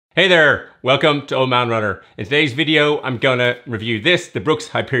Hey there, welcome to Old Man Runner. In today's video, I'm gonna review the Brooks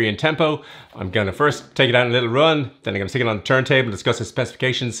Hyperion Tempo. I'm gonna first take it out on a little run, then I'm gonna stick it on the turntable, discuss the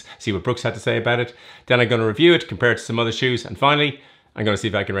specifications, see what Brooks had to say about it. Then I'm gonna review it, compare it to some other shoes, and finally, I'm gonna see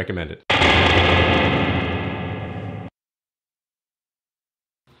if I can recommend it.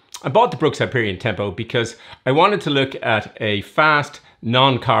 I bought the Brooks Hyperion Tempo because I wanted to look at a fast,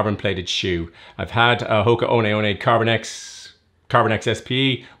 non-carbon plated shoe. I've had a Hoka One One Carbon X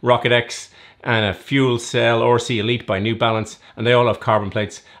SPE, Rocket X, and a Fuel Cell RC Elite by New Balance, and they all have carbon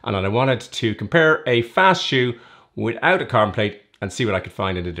plates. And I wanted to compare a fast shoe without a carbon plate and see what I could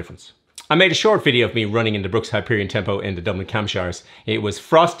find in the difference. I made a short video of me running in the Brooks Hyperion Tempo in the Dublin Campshires. It was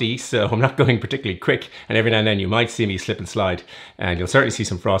frosty, so I'm not going particularly quick, and every now and then you might see me slip and slide, and you'll certainly see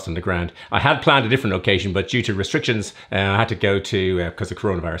some frost on the ground. I had planned a different location, but due to restrictions, I had to go to, because of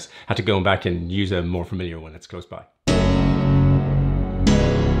coronavirus, had to go back and use a more familiar one that's close by.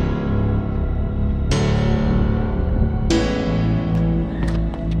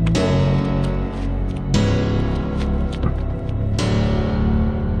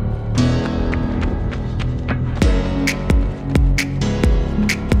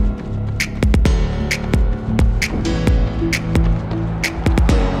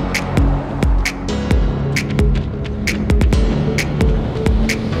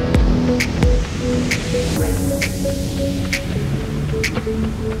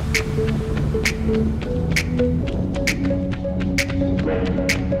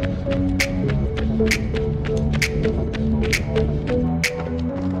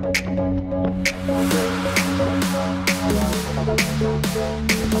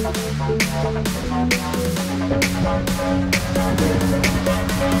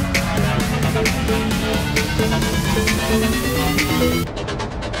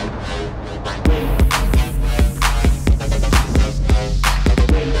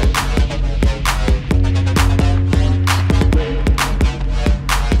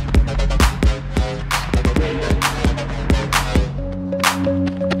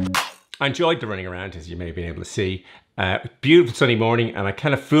 I enjoyed the running around, as you may have been able to see. Beautiful sunny morning, and I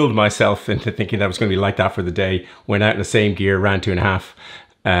kind of fooled myself into thinking that was going to be like that for the day. Went out in the same gear, ran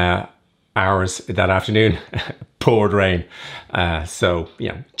 2.5 hours that afternoon. Poured rain. So,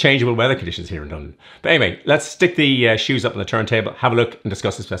 yeah, changeable weather conditions here in London. But anyway, let's stick the shoes up on the turntable, have a look and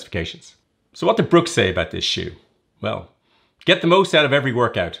discuss the specifications. So what did Brooks say about this shoe? Well, get the most out of every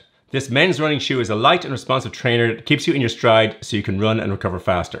workout. This men's running shoe is a light and responsive trainer that keeps you in your stride so you can run and recover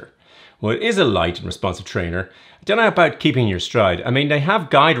faster. Well, it is a light and responsive trainer. I don't know about keeping your stride. I mean, they have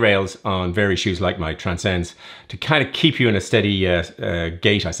guide rails on various shoes like my Transcends to kind of keep you in a steady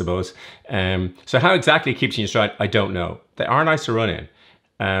gait, I suppose. So how exactly it keeps you in your stride, I don't know. They are nice to run in.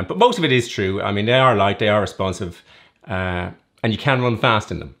 But most of it is true. I mean, they are light, they are responsive, and you can run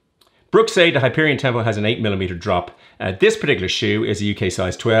fast in them. Brooks say the Hyperion Tempo has an 8mm drop. This particular shoe is a UK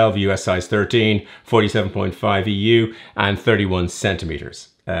size 12, US size 13, 47.5 EU, and 31 centimeters.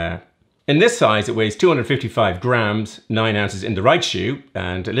 In this size, it weighs 255 grams, 9 ounces in the right shoe,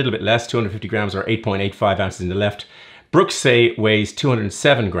 and a little bit less, 250 grams or 8.85 ounces in the left. Brooks say it weighs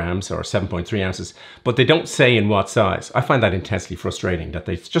 207 grams or 7.3 ounces, but they don't say in what size. I find that intensely frustrating that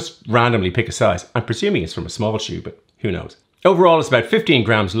they just randomly pick a size. I'm presuming it's from a small shoe, but who knows? Overall, it's about 15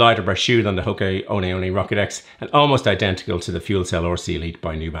 grams lighter per shoe than the Hoka One One Rocket X, and almost identical to the Fuel Cell RC Elite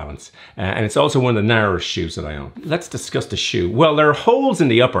by New Balance. And it's also one of the narrowest shoes that I own. Let's discuss the shoe. Well, there are holes in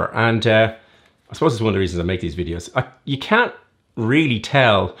the upper, and I suppose it's one of the reasons I make these videos. You can't really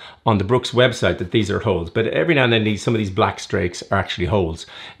tell on the Brooks website that these are holes, but every now and then some of these black streaks are actually holes.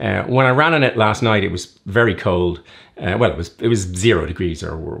 When I ran on it last night, it was very cold. Well, it was 0 degrees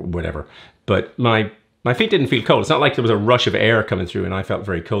or whatever, but my feet didn't feel cold. It's not like there was a rush of air coming through and I felt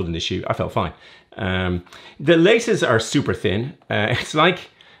very cold in the shoe. I felt fine. The laces are super thin. It's like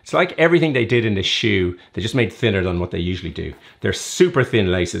everything they did in the shoe, they just made thinner than what they usually do. They're super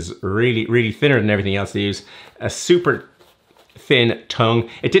thin laces, really, really thinner than everything else they use. A super thin tongue.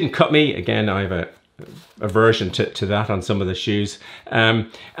 It didn't cut me. Again, I have a aversion to that on some of the shoes.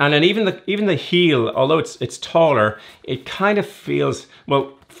 And then even the heel, although it's taller, it kind of feels,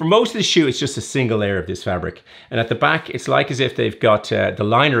 well, for most of the shoe, it's just a single layer of this fabric. And at the back, it's like as if they've got the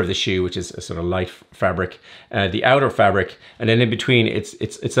liner of the shoe, which is a sort of light fabric, the outer fabric, and then in between,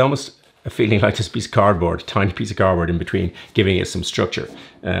 it's almost a feeling like this piece of cardboard, a tiny piece of cardboard in between, giving it some structure.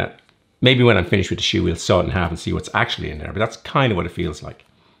 Maybe when I'm finished with the shoe, we'll saw it in half and see what's actually in there, but that's kind of what it feels like.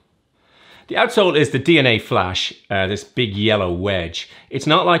 The outsole is the DNA Flash, this big yellow wedge. It's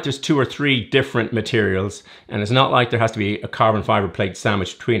not like there's 2 or 3 different materials, and it's not like there has to be a carbon fiber plate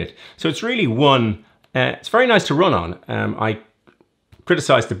sandwiched between it. So it's really one, it's very nice to run on. I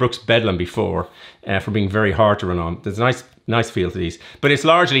criticized the Brooks Bedlam before for being very hard to run on. There's a nice feel to these, but it's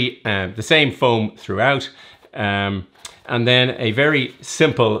largely the same foam throughout. And then a very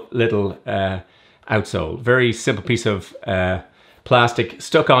simple little outsole, very simple piece of plastic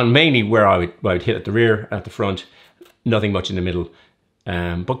stuck on mainly where I would hit at the rear, at the front, nothing much in the middle.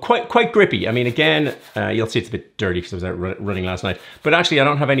 But quite grippy. I mean, again, you'll see it's a bit dirty because I was out running last night, but actually I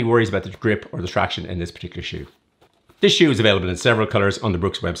don't have any worries about the grip or the traction in this particular shoe. This shoe is available in several colors on the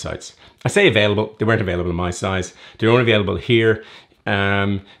Brooks websites. I say available, they weren't available in my size. They're only available here.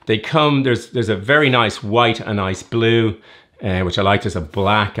 They come, there's a very nice white, a nice blue, which I like. There's a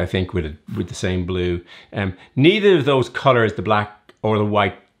black, I think, with the same blue. Neither of those colors, the black or the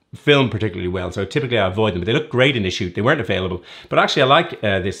white, film particularly well, so typically I avoid them, but they look great in the shoot. They weren't available, but actually I like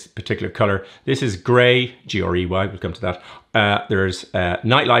this particular color. This is gray, G-R-E-Y, we'll come to that. There's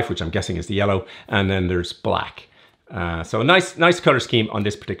Nightlife, which I'm guessing is the yellow, and then there's black. So a nice color scheme on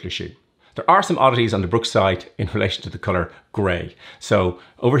this particular shoe. There are some oddities on the Brooks side in relation to the color gray. So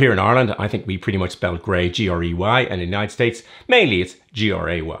over here in Ireland, I think we pretty much spell gray G-R-E-Y, and in the United States, mainly it's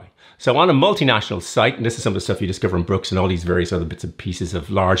G-R-A-Y. So on a multinational site, and this is some of the stuff you discover in Brooks and all these various other bits and pieces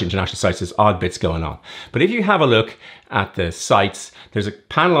of large international sites, there's odd bits going on. But if you have a look at the sites, there's a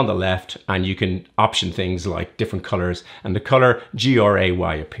panel on the left and you can option things like different colors, and the color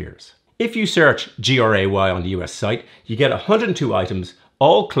G-R-A-Y appears. If you search G-R-A-Y on the US site, you get 102 items,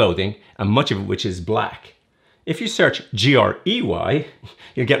 all clothing, and much of it which is black. If you search G-R-E-Y,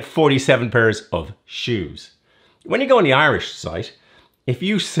 you'll get 47 pairs of shoes. When you go on the Irish site, if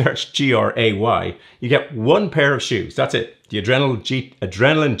you search G-R-A-Y, you get one pair of shoes. That's it, the Adrenaline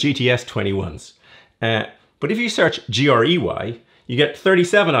GTS 21s. But if you search G-R-E-Y, you get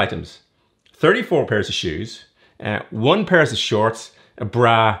 37 items, 34 pairs of shoes, one pair of shorts, a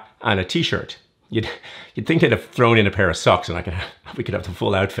bra, and a t-shirt. You'd think they'd have thrown in a pair of socks and we could have the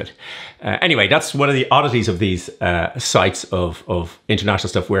full outfit. Anyway, that's one of the oddities of these sites of international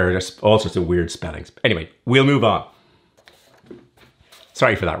stuff where there's all sorts of weird spellings. Anyway, we'll move on.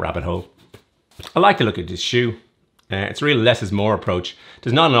 Sorry for that rabbit hole. I like the look of this shoe. It's a real less is more approach.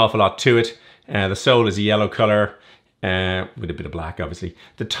 There's not an awful lot to it. The sole is a yellow color with a bit of black, obviously.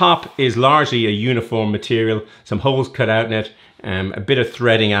 The top is largely a uniform material, some holes cut out in it, a bit of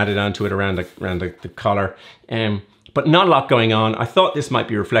threading added onto it around the collar, but not a lot going on. I thought this might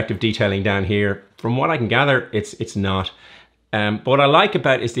be reflective detailing down here. From what I can gather, it's not. But what I like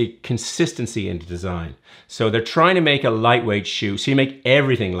about it is the consistency in the design. So they're trying to make a lightweight shoe. So you make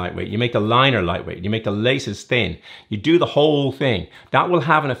everything lightweight. You make the liner lightweight. You make the laces thin. You do the whole thing. That will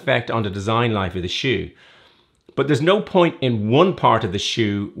have an effect on the design life of the shoe. But there's no point in one part of the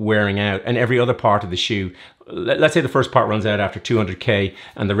shoe wearing out and every other part of the shoe. Let's say the first part runs out after 200K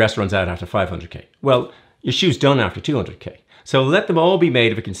and the rest runs out after 500K. Well, your shoe's done after 200K. So let them all be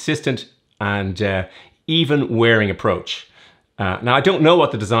made of a consistent and even wearing approach. Now, I don't know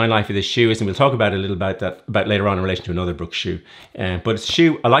what the design life of this shoe is, and we'll talk about it a little about later on in relation to another Brooks shoe. But it's a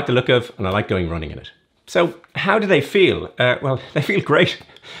shoe I like the look of, and I like going running in it. So how do they feel? Well, they feel great.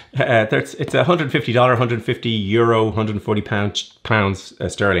 It's a $150, 150 euro, 140 pounds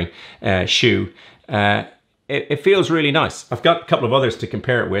sterling shoe. It feels really nice. I've got a couple of others to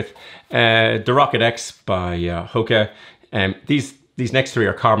compare it with. The Rocket X by Hoka. These next three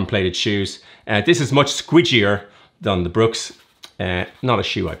are carbon plated shoes. This is much squidgier than the Brooks. Not a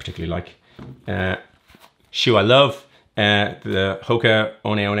shoe I particularly like. Shoe I love, the Hoka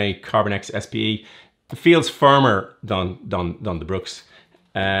One Carbon X SPE. It feels firmer than the Brooks.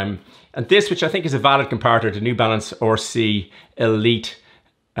 And this, which I think is a valid comparator to New Balance RC Elite,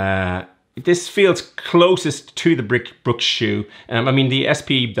 this feels closest to the Brooks shoe. I mean, the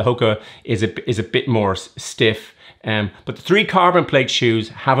SPE, the Hoka, is a bit more stiff. But the three carbon plate shoes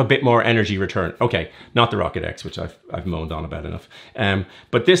have a bit more energy return. Okay, not the Rocket X, which I've moaned on about enough.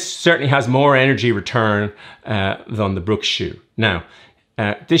 But this certainly has more energy return than the Brooks shoe. Now,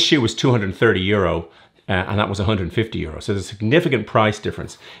 this shoe was 230 euro, and that was 150 euro. So there's a significant price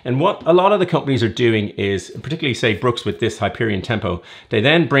difference. And what a lot of the companies are doing is, particularly say Brooks with this Hyperion Tempo, they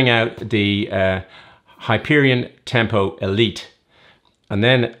then bring out the Hyperion Tempo Elite. And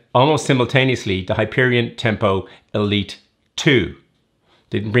then almost simultaneously, the Hyperion Tempo Elite 2.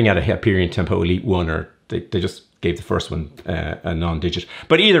 They didn't bring out a Hyperion Tempo Elite 1, or they just gave the first one a non-digit.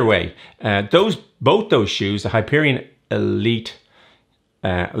 But either way, both those shoes, the Hyperion Elite,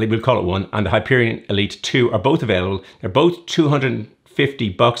 we'll call it 1, and the Hyperion Elite 2 are both available. They're both 250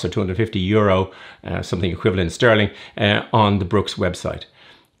 bucks or 250 euro, something equivalent in sterling, on the Brooks website.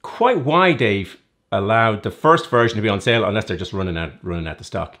 Quite why they've allowed the first version to be on sale unless they're just running out the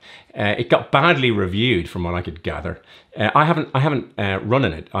stock. It got badly reviewed from what I could gather. I haven't run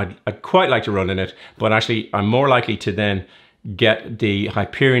in it. I'd quite like to run in it, but actually I'm more likely to then get the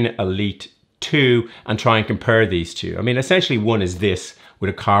Hyperion Elite 2 and try and compare these two. I mean, essentially one is this with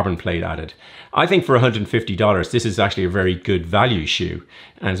a carbon plate added. I think for $150, this is actually a very good value shoe,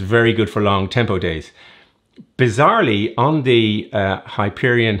 and it's very good for long tempo days. Bizarrely, on the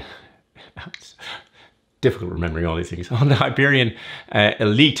Hyperion, difficult remembering all these things, on the Hyperion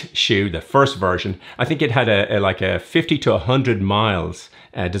Elite shoe, the first version, I think it had like a 50 to 100 miles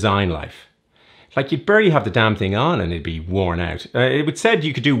design life. Like, you'd barely have the damn thing on and it'd be worn out. It would said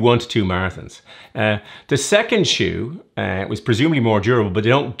you could do 1 to 2 marathons. The second shoe was presumably more durable, but they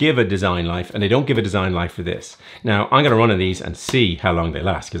don't give a design life, and they don't give a design life for this. Now, I'm going to run one of these and see how long they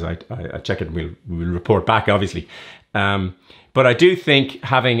last, because I check it and we'll report back, obviously. But I do think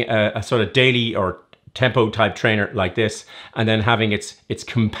having a sort of daily or tempo type trainer like this, and then having its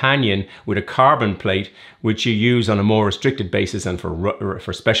companion with a carbon plate, which you use on a more restricted basis and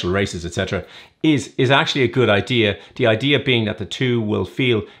for special races, etc., is actually a good idea. The idea being that the two will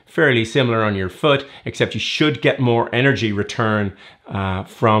feel fairly similar on your foot, except you should get more energy return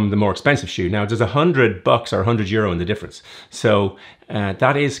from the more expensive shoe. Now, there's $100 or €100 in the difference, so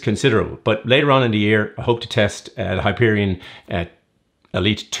that is considerable. But later on in the year, I hope to test the Hyperion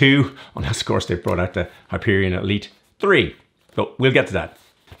Elite 2, unless of course they've brought out the Hyperion Elite 3. But we'll get to that.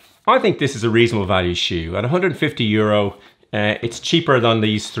 I think this is a reasonable value shoe. At €150, it's cheaper than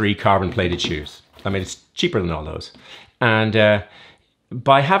these 3 carbon plated shoes. I mean, it's cheaper than all those. And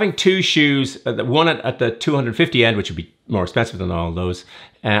by having 2 shoes, one at the 250 end, which would be more expensive than all those,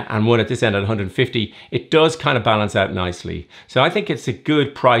 and one at this end at 150, it does kind of balance out nicely. So I think it's a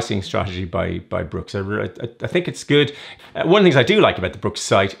good pricing strategy by Brooks. I think it's good. One of the things I do like about the Brooks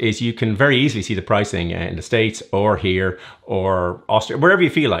site is you can very easily see the pricing in the States or here or Austria, wherever you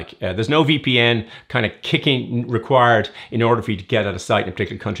feel like. There's no VPN kind of kicking required in order for you to get at a site in a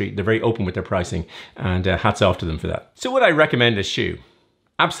particular country. They're very open with their pricing, and hats off to them for that. So would I recommend this shoe?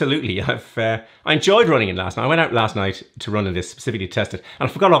 Absolutely. I enjoyed running it last night. I went out last night to run in this, specifically to test it, and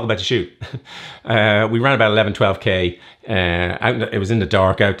I forgot all about the shoe. We ran about 11, 12K. It was in the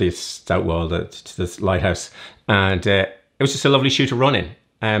dark, out this wall, to this lighthouse, and it was just a lovely shoe to run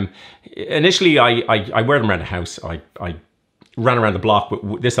in. Initially, I wear them around the house. I ran around the block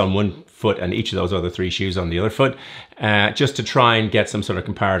with this on one foot and each of those other 3 shoes on the other foot, just to try and get some sort of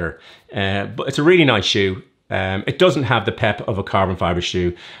comparator. But it's a really nice shoe. It doesn't have the pep of a carbon fiber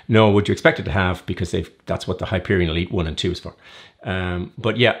shoe, nor would you expect it to have, because that's what the Hyperion Elite 1 and 2 is for.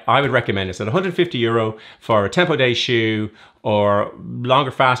 But yeah, I would recommend this at €150 for a tempo day shoe or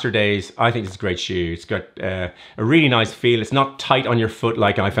longer, faster days. I think it's a great shoe. It's got a really nice feel. It's not tight on your foot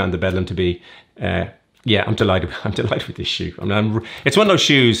like I found the Bedlam to be. Yeah, I'm delighted. I'm delighted with this shoe. I mean, it's one of those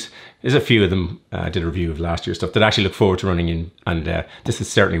shoes. There's a few of them. I did a review of last year's stuff that I actually look forward to running in, and this is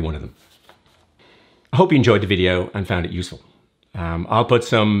certainly one of them. I hope you enjoyed the video and found it useful. I'll put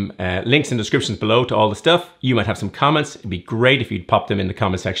some links in the descriptions below to all the stuff. You might have some comments. It'd be great if you'd pop them in the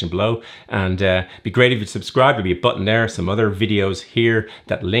comment section below, and it'd be great if you'd subscribe. There'll be a button there, some other videos here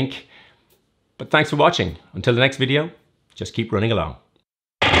that link. But thanks for watching. Until the next video, just keep running along.